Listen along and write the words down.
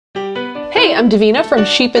Hey, I'm Davina from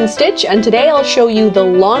Sheep and Stitch, and today I'll show you the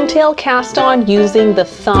longtail cast on using the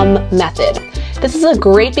thumb method. This is a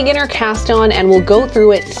great beginner cast on and we'll go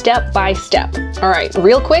through it step by step. All right,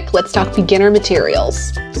 real quick, let's talk beginner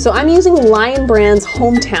materials. So I'm using Lion Brand's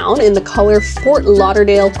Hometown in the color Fort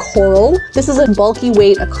Lauderdale Coral. This is a bulky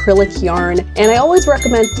weight acrylic yarn, and I always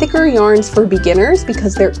recommend thicker yarns for beginners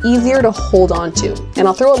because they're easier to hold on to. And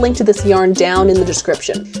I'll throw a link to this yarn down in the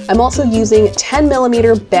description. I'm also using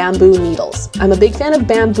 10mm bamboo needles. I'm a big fan of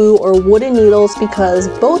bamboo or wooden needles because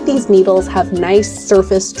both these needles have nice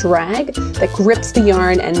surface drag that grips the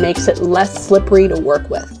yarn and makes it less slippery to work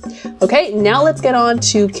with. Okay, now let's get on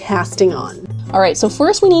to casting on. All right, so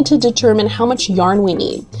first we need to determine how much yarn we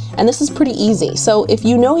need. And this is pretty easy. So if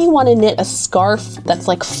you know you want to knit a scarf that's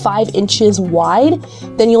like 5 inches wide,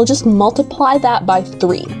 then you'll just multiply that by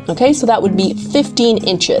 3. Okay, so that would be 15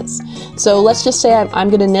 inches. So let's just say I'm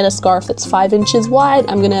going to knit a scarf that's 5 inches wide.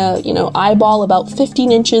 I'm going to, eyeball about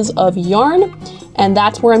 15 inches of yarn. And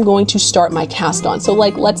that's where I'm going to start my cast on. So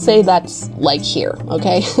let's say that's like here,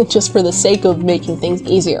 okay? Just for the sake of making things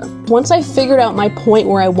easier. Once I figured out my point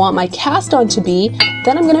where I want my cast on to be,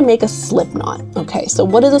 then I'm gonna make a slip knot. Okay, so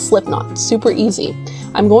what is a slip knot? Super easy.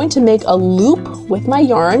 I'm going to make a loop with my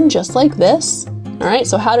yarn just like this. All right,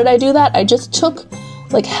 so how did I do that? I just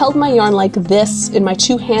held my yarn like this in my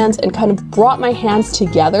 2 hands and kind of brought my hands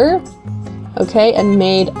together, okay, and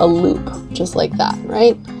made a loop just like that,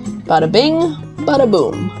 right? Bada bing, bada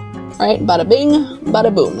boom, right? Bada bing,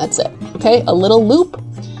 bada boom, that's it, okay? A little loop.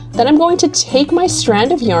 Then I'm going to take my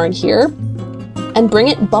strand of yarn here and bring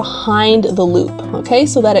it behind the loop, okay?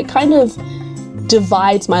 So that it kind of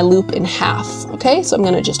divides my loop in half, okay? So I'm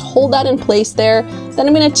gonna just hold that in place there. Then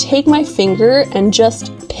I'm gonna take my finger and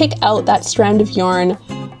just pick out that strand of yarn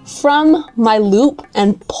from my loop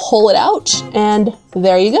and pull it out, and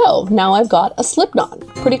there you go. Now I've got a slip knot.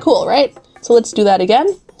 Pretty cool, right? So let's do that again.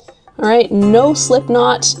 All right, no slip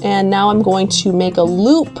knot, and now I'm going to make a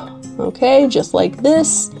loop, okay, just like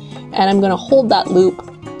this, and I'm going to hold that loop,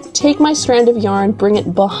 take my strand of yarn, bring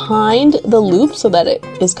it behind the loop so that it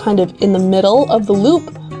is kind of in the middle of the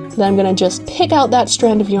loop, then I'm going to just pick out that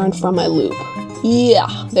strand of yarn from my loop.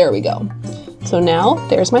 Yeah, there we go. So now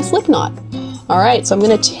there's my slip knot. All right, so I'm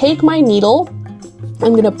going to take my needle,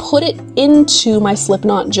 I'm going to put it into my slip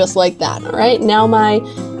knot just like that. All right, now my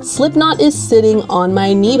slip knot is sitting on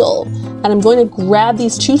my needle, and I'm going to grab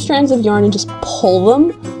these 2 strands of yarn and just pull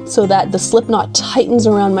them so that the slip knot tightens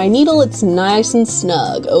around my needle. It's nice and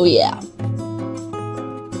snug. Oh yeah.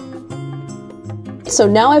 So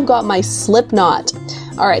now I've got my slip knot.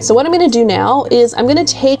 All right, so what I'm going to do now is I'm going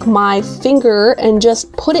to take my finger and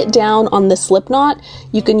just put it down on the slip knot.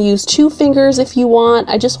 You can use 2 fingers if you want.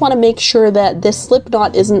 I just want to make sure that this slip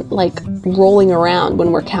knot isn't like rolling around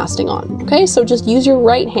when we're casting on. Okay, so just use your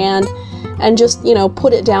right hand and just,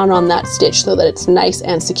 put it down on that stitch so that it's nice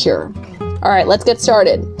and secure. All right, let's get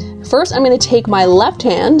started. First, I'm going to take my left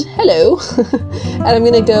hand, hello, and I'm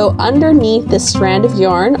going to go underneath this strand of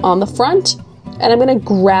yarn on the front. And I'm going to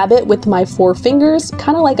grab it with my 4 fingers,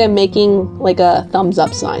 kind of like I'm making like a thumbs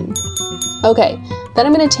up sign. Okay, then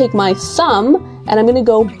I'm going to take my thumb and I'm going to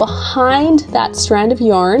go behind that strand of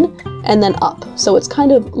yarn and then up. So it's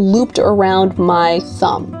kind of looped around my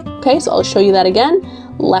thumb. Okay, so I'll show you that again.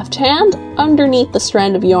 Left hand underneath the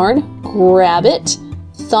strand of yarn, grab it.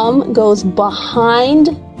 Thumb goes behind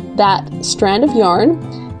that strand of yarn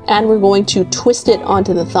and we're going to twist it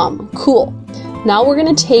onto the thumb. Cool. Now we're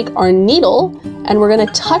going to take our needle and we're going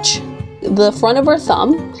to touch the front of our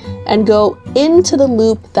thumb and go into the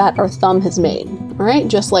loop that our thumb has made. All right,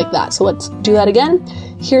 just like that. So let's do that again.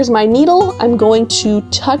 Here's my needle. I'm going to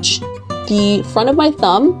touch the front of my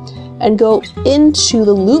thumb and go into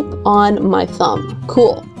the loop on my thumb.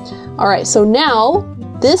 Cool. All right, so now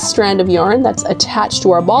this strand of yarn that's attached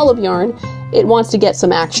to our ball of yarn, it wants to get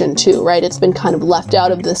some action too, right? It's been kind of left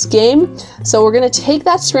out of this game. So we're going to take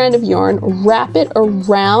that strand of yarn, wrap it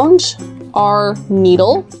around our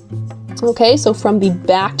needle. Okay, so from the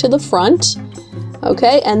back to the front.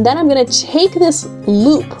 Okay, and then I'm going to take this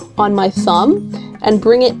loop on my thumb and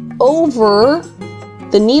bring it over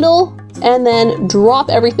the needle and then drop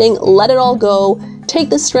everything, let it all go, take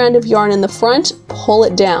the strand of yarn in the front, pull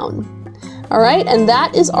it down. All right, and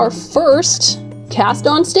that is our first cast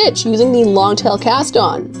on stitch using the longtail cast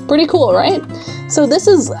on. Pretty cool, right? So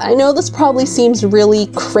I know this probably seems really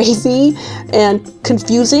crazy and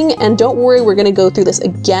confusing, and don't worry, we're gonna go through this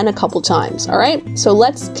again a couple times, all right? So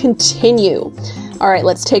let's continue. All right,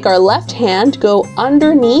 let's take our left hand, go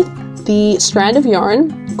underneath the strand of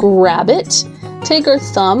yarn, grab it, take our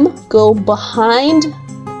thumb, go behind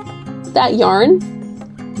that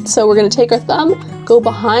yarn. So we're gonna take our thumb, go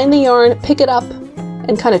behind the yarn, pick it up,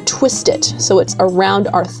 and kind of twist it so it's around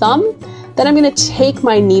our thumb. Then I'm going to take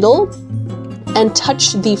my needle and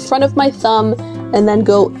touch the front of my thumb and then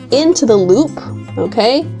go into the loop,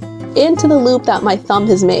 okay? Into the loop that my thumb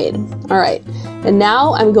has made. All right, and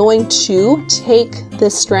now I'm going to take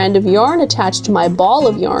this strand of yarn attached to my ball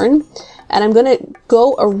of yarn, and I'm going to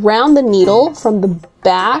go around the needle from the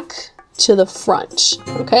back to the front,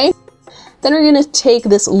 okay? Then we're going to take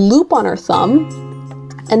this loop on our thumb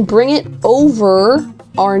and bring it over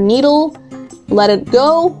our needle, let it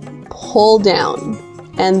go, pull down,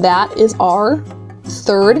 and that is our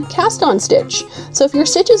third cast on stitch. So if your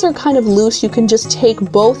stitches are kind of loose, you can just take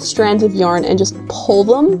both strands of yarn and just pull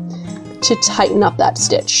them to tighten up that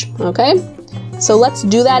stitch, okay? So let's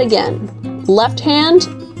do that again. Left hand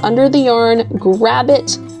under the yarn, grab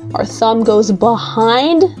it, our thumb goes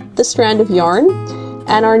behind the strand of yarn,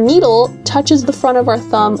 and our needle touches the front of our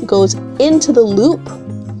thumb, goes into the loop,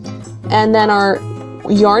 and then our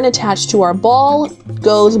yarn attached to our ball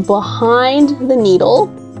goes behind the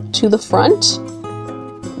needle to the front.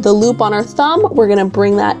 The loop on our thumb, we're going to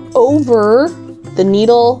bring that over the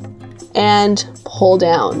needle and pull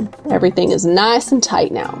down. Everything is nice and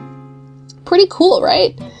tight now. Pretty cool,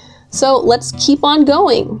 right? So let's keep on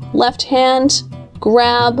going. Left hand,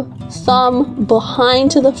 grab, thumb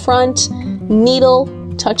behind to the front, needle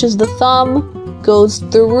touches the thumb, goes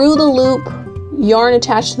through the loop, yarn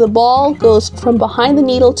attached to the ball goes from behind the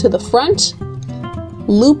needle to the front,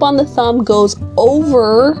 loop on the thumb goes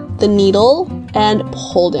over the needle and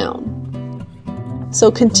pull down. So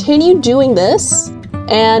continue doing this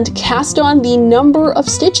and cast on the number of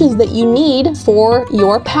stitches that you need for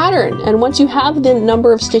your pattern. And once you have the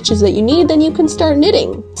number of stitches that you need, then you can start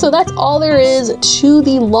knitting. So that's all there is to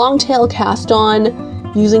the long tail cast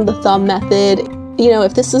on using the thumb method. You know,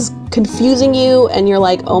 if this is confusing you and you're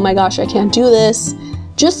like, oh my gosh, I can't do this,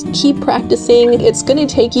 just keep practicing. It's going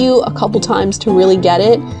to take you a couple times to really get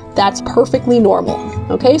it. That's perfectly normal.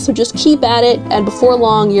 Okay, so just keep at it, and before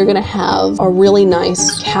long you're going to have a really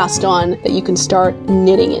nice cast on that you can start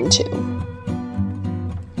knitting into.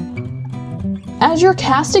 As you're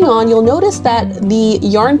casting on, you'll notice that the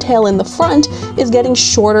yarn tail in the front is getting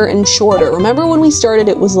shorter and shorter. Remember when we started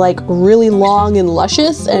it was like really long and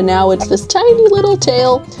luscious, and now it's this tiny little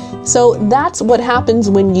tail. So that's what happens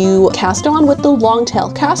when you cast on with the long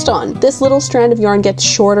tail cast on. This little strand of yarn gets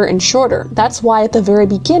shorter and shorter. That's why at the very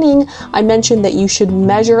beginning I mentioned that you should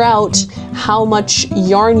measure out how much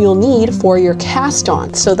yarn you'll need for your cast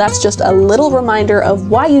on. So that's just a little reminder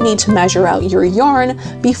of why you need to measure out your yarn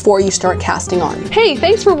before you start casting on. Hey,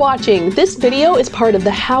 thanks for watching. This video is part of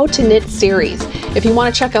the How to Knit series. If you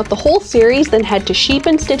want to check out the whole series, then head to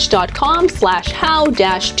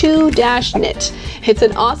sheepandstitch.com/how-to-knit. It's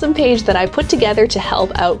an awesome page that I put together to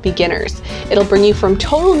help out beginners. It'll bring you from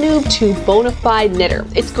total noob to bona fide knitter.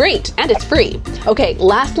 It's great and it's free. Okay,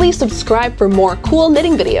 lastly, subscribe for more cool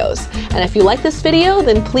knitting videos. And if you like this video,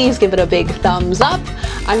 then please give it a big thumbs up.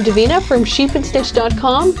 I'm Davina from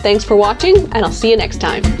sheepandstitch.com. Thanks for watching, and I'll see you next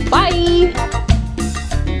time. Bye!